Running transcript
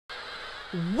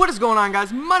What is going on,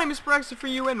 guys? My name is Paragon for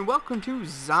you, and welcome to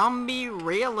Zombie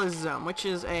Realism, which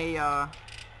is a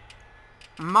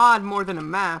mod more than a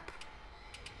map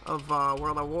of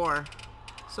World of War.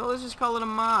 So let's just call it a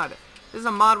mod. This is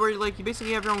a mod where you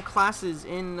basically have your own classes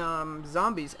in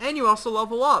zombies, and you also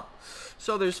level up.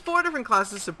 So there's 4 different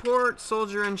classes: support,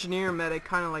 soldier, engineer, medic,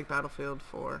 kind of like Battlefield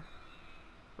 4,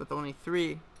 with only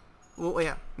 3. Well,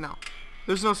 yeah, no,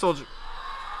 there's no soldier.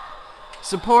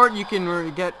 Support, you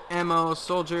can get ammo.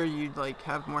 Soldier, you'd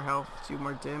have more health, do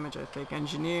more damage, I think.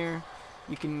 Engineer,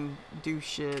 you can do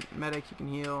shit. Medic, you can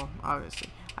heal,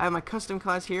 obviously. I have my custom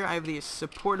class here. I have the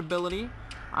support ability.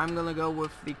 I'm gonna go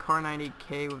with the Car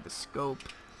 90K with the scope.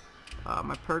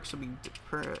 My perks will be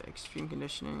extreme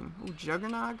conditioning. Ooh,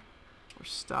 Juggernog or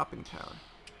stopping power.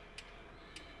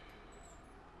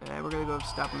 Yeah, we're gonna go with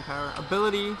stopping power.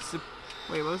 Ability,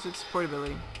 wait, what was it? Support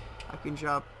ability. I can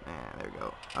drop, there we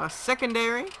go.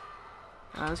 Secondary.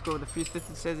 Let's go with the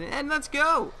 350 says, and let's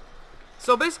go.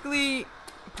 So basically,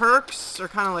 perks are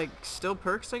kind of still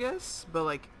perks, I guess,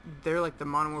 but they're the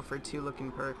Modern Warfare 2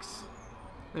 looking perks.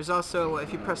 There's also,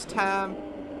 if you press tab,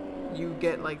 you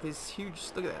get this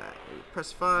huge. Look at that.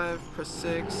 Press 5, press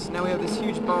 6. Now we have this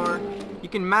huge bar. You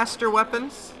can master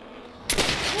weapons,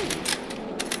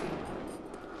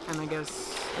 and I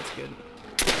guess that's good.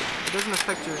 It doesn't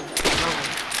affect your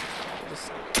level.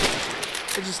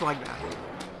 It's just like that.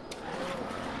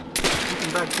 You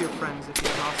can brag to your friends if you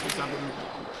have awesome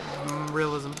zombie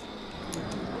realism.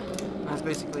 That's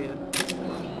basically it.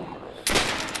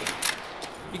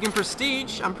 You can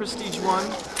prestige. I'm prestige 1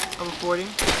 over 40.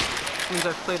 Which means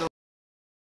I've played a lot.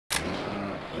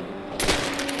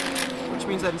 Which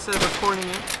means that instead of recording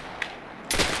it,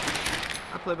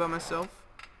 I play by myself.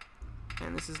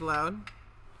 And this is loud.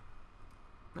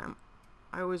 Man,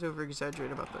 I always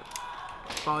over-exaggerate about that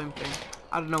volume thing.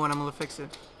 I don't know when I'm gonna fix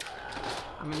it.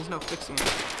 I mean, there's no fixing it.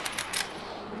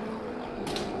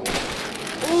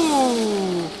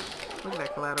 Ooh! Look at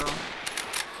that collateral.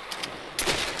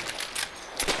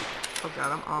 Oh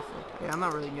god, I'm awful. Yeah, I'm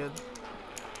not really good.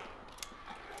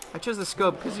 I chose the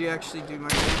scope because you actually do more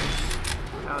damage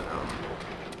without,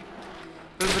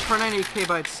 there's the Car 90K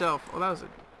by itself. Oh, that was a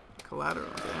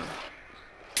collateral. Damn.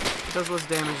 It does less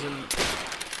damage than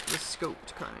the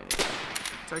scoped Car 90K.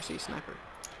 It's actually a sniper.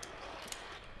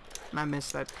 And I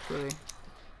missed that completely.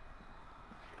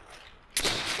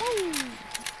 Woo!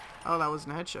 Oh, that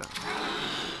wasn't a headshot.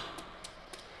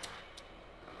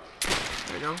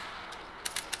 There we go.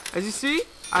 As you see,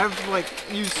 I've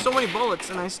used so many bullets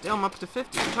and I still am up to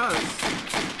 50 because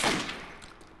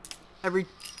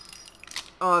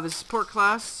the support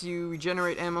class, you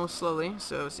regenerate ammo slowly.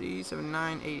 So see,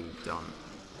 79, 80, done.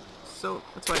 So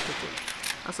that's why I picked it.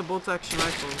 That's a bolt action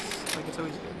rifles, it's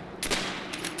always good.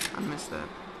 I missed that.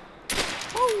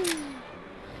 Woo!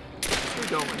 We're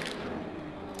going.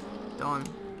 Done.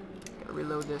 Gotta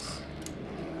reload this.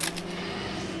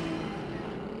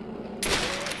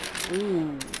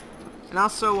 Ooh. And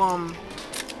also,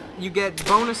 you get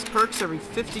bonus perks every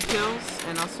 50 kills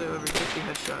and also every 50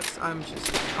 headshots. I'm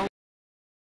just... Oh.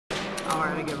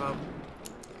 Alright, I give up.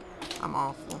 I'm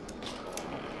awful.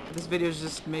 This video is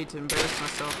just made to embarrass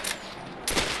myself.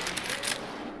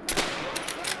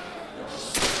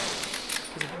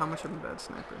 Because of how much I'm a bad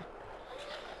sniper.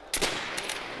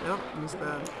 Yep, missed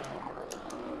that.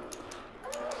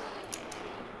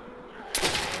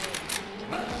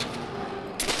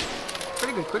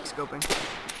 Pretty good quick scoping.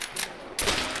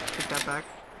 Take that back.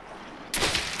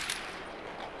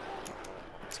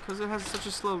 It's because it has such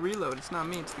a slow reload. It's not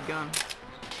me, it's the gun.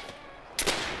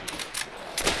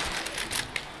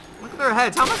 Look at their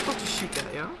heads. How am I supposed to shoot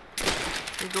that, yo?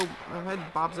 Their head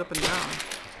bobs up and down.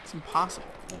 It's impossible.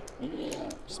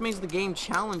 Just makes the game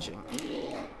challenging.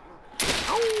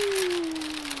 Oh!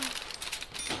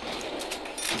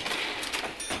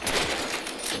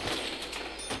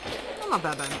 I'm not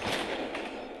that bad.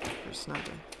 There's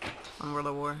sniper on World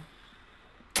of War.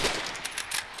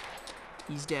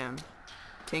 He's down.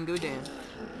 Tango down.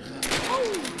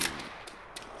 Oh!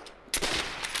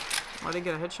 Well, I didn't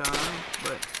get a headshot on him,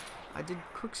 but I did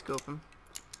quick scope him.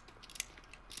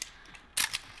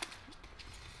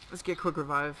 Let's get quick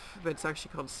revive, but it's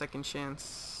actually called second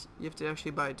chance. You have to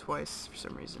actually buy it twice for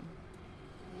some reason.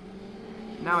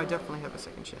 Now I definitely have a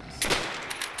second chance.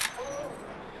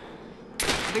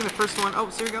 I think the first one, oh,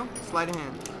 so here we go. Sleight of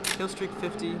hand. Kill streak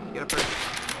 50, you get a perk.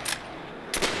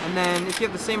 And then if you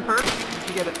have the same perk,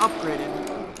 you get it upgraded,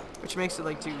 which makes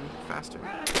it do faster.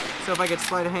 So if I get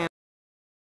sleight of hand,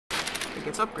 it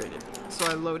gets upgraded. So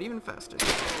I load even faster.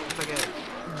 If I get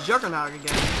Juggernog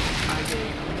again, I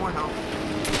gain more health.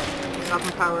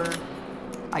 Stopping power,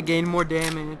 I gain more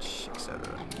damage,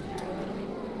 etc.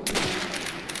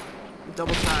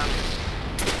 double tap.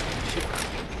 Shit.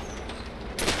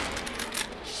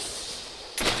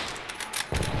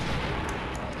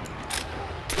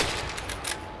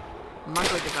 I'm not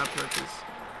gonna get that purpose.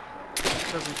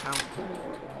 It doesn't count.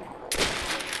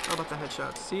 How about the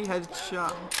headshot? See,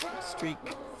 headshot streak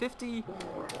 50.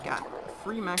 Got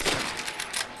free max ammo.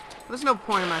 There's no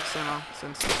point in max ammo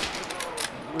since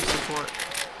we support.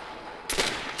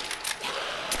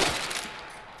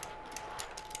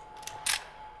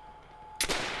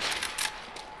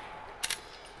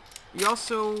 You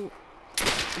also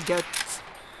get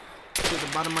to the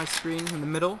bottom of my screen in the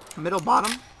middle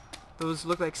bottom. Those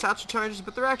look like satchel charges,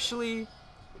 but they're actually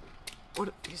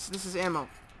this is ammo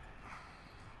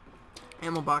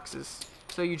boxes.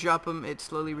 So you drop them, it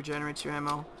slowly regenerates your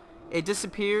ammo. It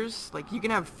disappears. Like, you can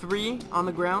have 3 on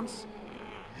the grounds.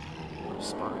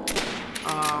 Spawn.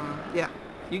 Yeah,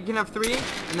 you can have 3,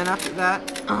 and then after that,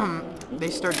 they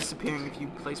start disappearing if you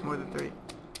place more than 3.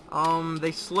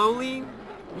 They slowly.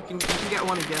 You can get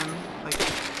one again. Like, I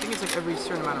think it's like every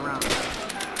certain amount of rounds.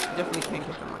 You definitely can't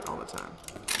get them like all the time.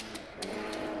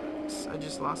 I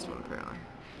just lost one apparently.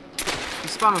 You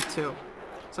spawn with 2.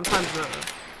 Sometimes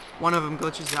one of them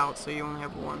glitches out, so you only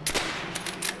have 1.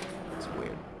 It's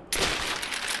weird.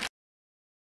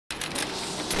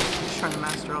 I'm just trying to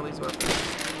master all these weapons.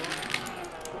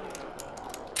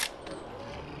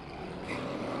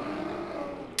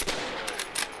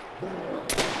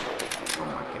 Oh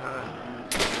my god.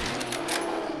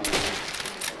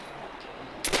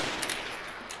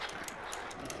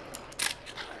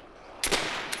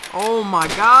 Oh my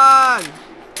god!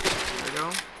 There we go.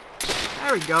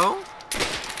 There we go.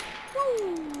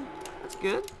 Woo! That's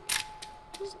good.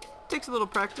 Just takes a little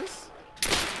practice.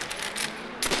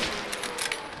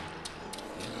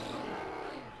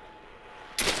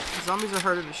 Zombies are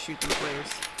harder to shoot than players.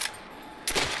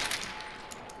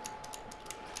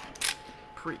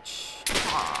 Preach.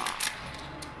 Ah.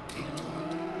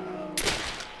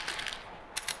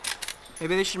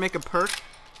 Maybe they should make a perk.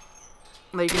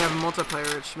 Like, you can have a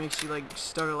multiplayer which makes you like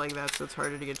stutter like that, so it's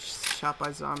harder to get shot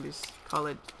by zombies. Call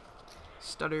it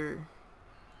stutter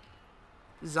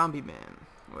zombie man.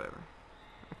 Whatever.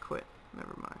 I quit.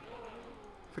 Never mind.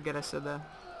 Forget I said that.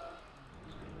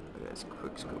 Look at this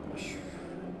quick scope.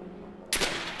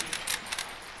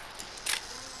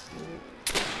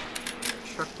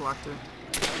 Truck blocked it.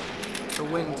 The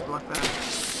wind blocked that.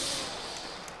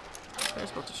 They're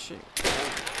supposed to shoot.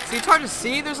 See, it's hard to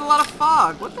see. There's a lot of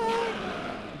fog. What the heck?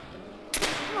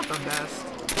 Not the best.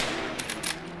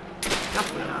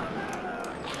 Definitely not.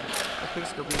 I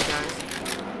quickscope these guys.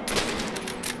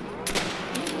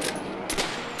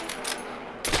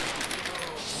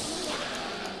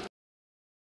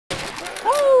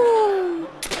 Oh!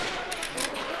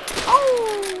 Oh!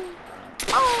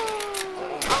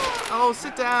 Oh! Oh!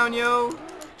 Sit down, yo.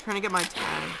 Trying to get my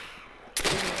tag.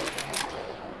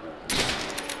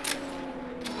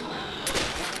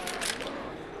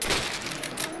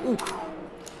 Ooh.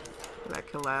 That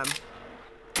collab.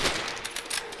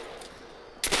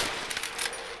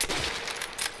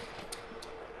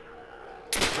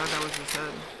 I thought that was his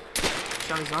head.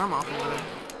 Shot his arm off over there.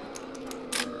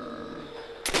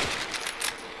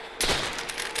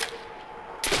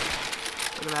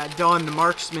 Look at that. Done. The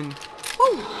marksman.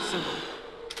 Woo! Simple.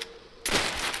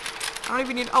 I don't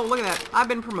even need. Oh, look at that. I've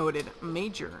been promoted.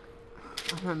 Major.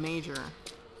 Major.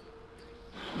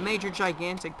 Major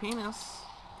gigantic penis.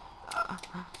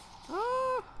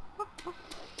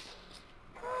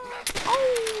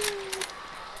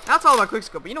 That's all about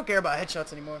quickscope, but you don't care about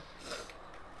headshots anymore.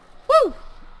 Woo!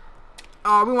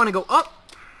 We want to go up.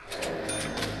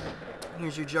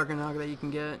 Here's your juggernaut that you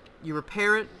can get. You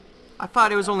repair it. I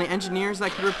thought it was only engineers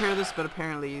that could repair this, but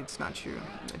apparently it's not true.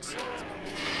 It's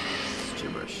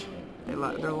gibberish.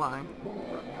 They're lying.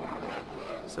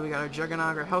 So we got our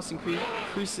juggernaut. Our health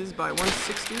increases by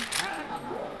 160.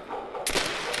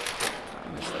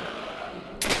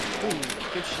 Ooh,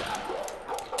 good shot.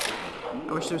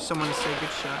 I wish there was someone to say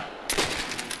good shot.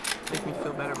 Make me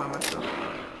feel better about myself.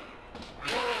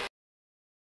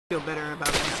 Feel better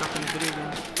about myself in the video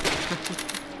game.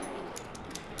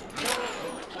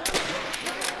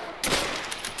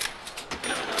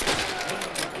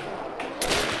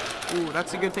 Ooh,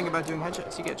 that's a good thing about doing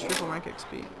headshots. You get triple rank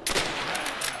XP.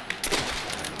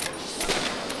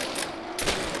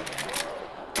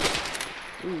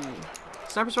 Ooh.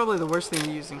 Sniper's probably the worst thing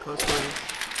to use in close quarters.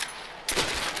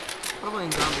 Probably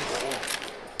in zombies.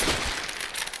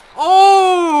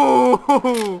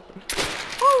 Oh!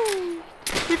 Woo!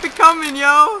 Keep it coming,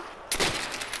 yo!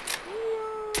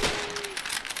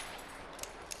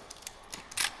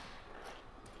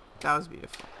 That was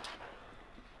beautiful.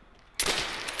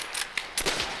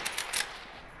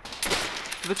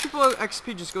 The triple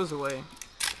XP just goes away.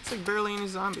 It's like barely any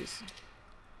zombies.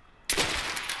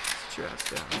 Sit your ass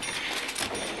down.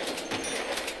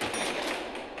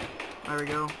 There we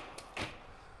go.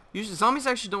 Usually, zombies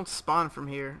actually don't spawn from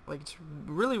here. Like, it's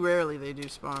really rarely they do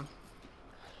spawn.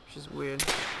 Which is weird.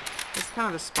 It's kind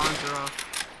of the spawns are off.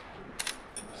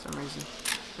 For some reason.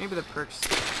 Maybe the perks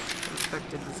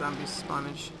affected the zombies'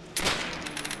 spawnage.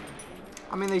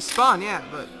 I mean, they spawn, yeah,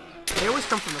 but they always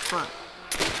come from the front.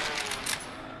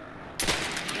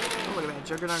 Oh, look at that.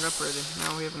 Juggernaut upgraded.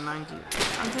 Now we have a 90.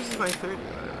 I'm just by 30.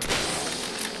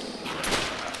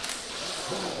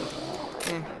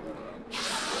 Eh.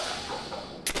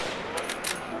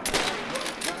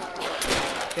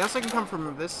 They also can come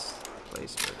from this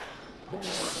place, but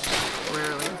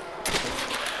rarely.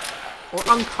 Or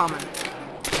uncommon.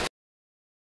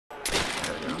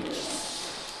 There we go.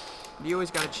 You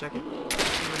always gotta check it. You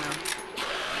never know.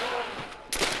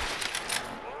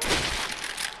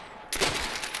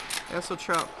 They also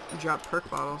drop perk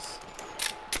bottles.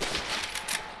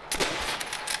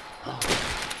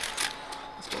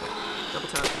 Let's get it. Double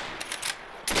tap.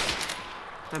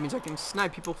 That means I can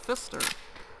snipe people faster.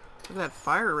 Look at that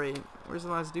fire rate. Where's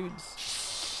the last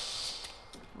dudes?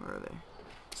 Where are they?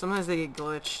 Sometimes they get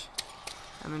glitched.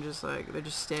 And they're just like, they're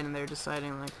just standing there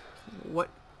deciding like, what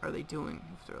are they doing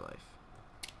with their life?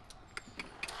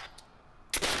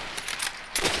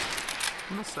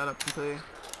 I messed that up completely.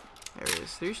 There it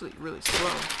is. They're usually really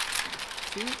slow.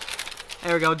 See?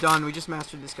 There we go, done. We just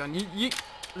mastered this gun.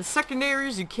 The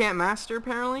secondaries you can't master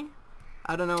apparently.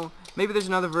 I don't know. Maybe there's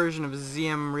another version of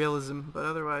ZM Realism, but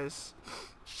otherwise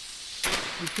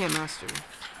you can't master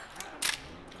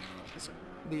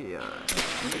the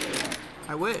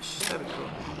I wish that'd be cool,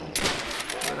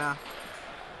 but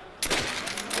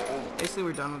basically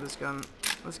we're done with this gun.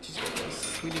 Let's just get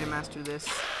this. We need to master this.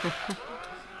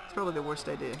 It's probably the worst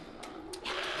idea.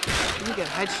 You get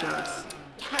headshots.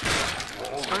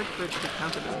 It's hard for it to be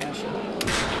counted as headshot.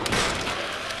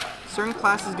 Certain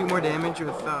classes do more damage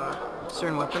with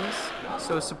certain weapons,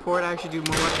 so support actually do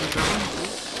more weapons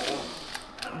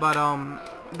damage. But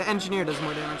the engineer does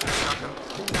more damage with shotgun.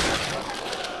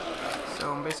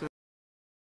 So basically,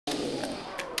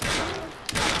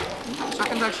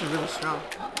 shotgun's actually really strong,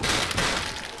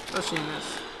 especially in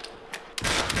this.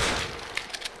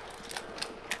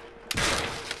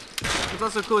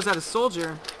 What's also cool is that a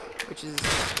soldier, which is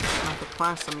not the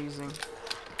class I'm using,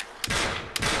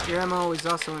 your ammo is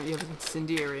also, you have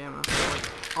incendiary ammo, so like,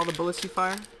 all the bullets you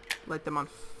fire, light them on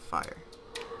fire.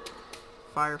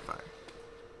 Fire.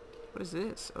 What is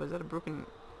this? Oh, is that a broken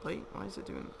plate? Why is it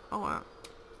doing... Oh, wow.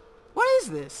 What is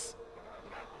this?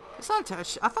 It's not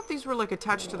attached. I thought these were, like,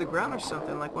 attached to the ground or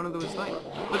something. Like one of those, like...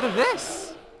 Look at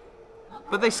this!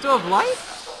 But they still have light?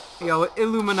 Yo,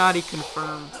 Illuminati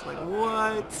confirmed. Like,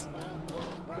 what?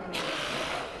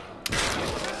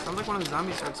 Sounds like one of the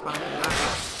zombies are spawning from that.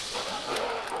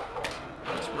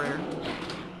 That's rare.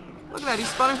 Look at that, he's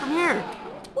spawning from here!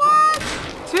 What?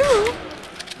 2?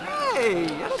 Hey, I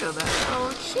didn't know that.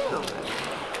 Oh, chill. Oh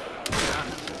god.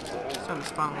 It's time to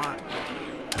spawn a lot.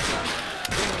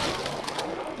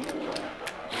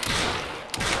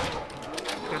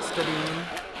 Got steady aim.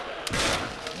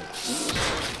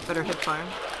 Better hip fire.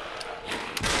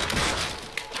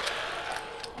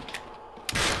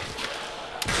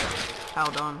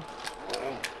 Held on.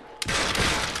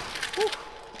 Woo.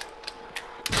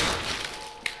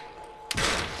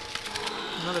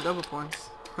 Another double points.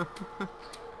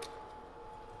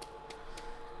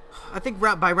 I think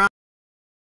by round...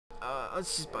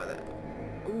 let's just buy that.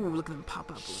 Ooh, look at them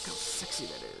pop up. Look how sexy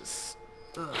that is.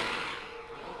 Ugh.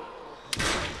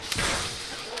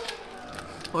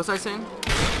 What was I saying?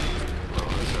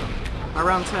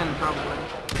 Around 10, probably. I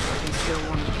can steal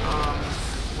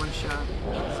one shot.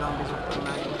 Zombies with the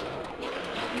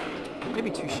Paragon. Maybe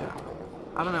 2 shot.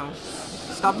 I don't know.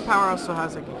 Stopping power also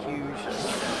has like a huge...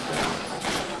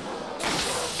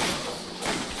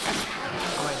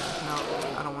 Oh wait, no,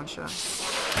 I don't one shot.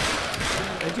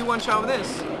 I do one shot with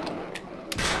this.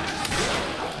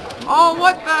 Oh,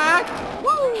 what the heck?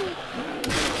 Woo!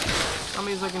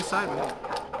 Somebody's like inside me.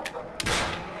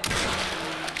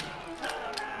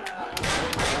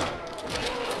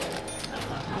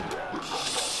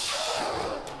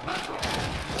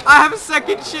 I have a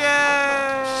second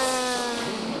chance!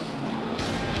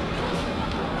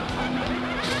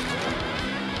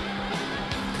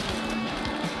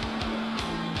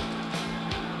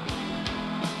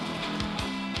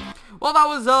 Well, that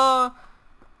was,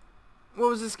 what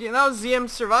was this game? That was ZM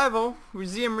Survival, or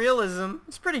ZM Realism.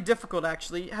 It's pretty difficult,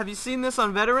 actually. Have you seen this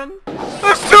on Veteran?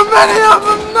 There's too many of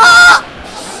them! No!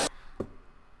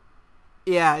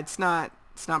 Yeah, it's not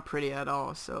it's not pretty at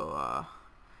all. So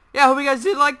yeah, I hope you guys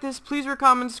did like this. Please rate,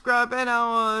 comment, subscribe, and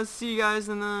I'll see you guys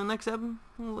in the next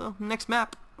next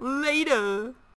map. Later.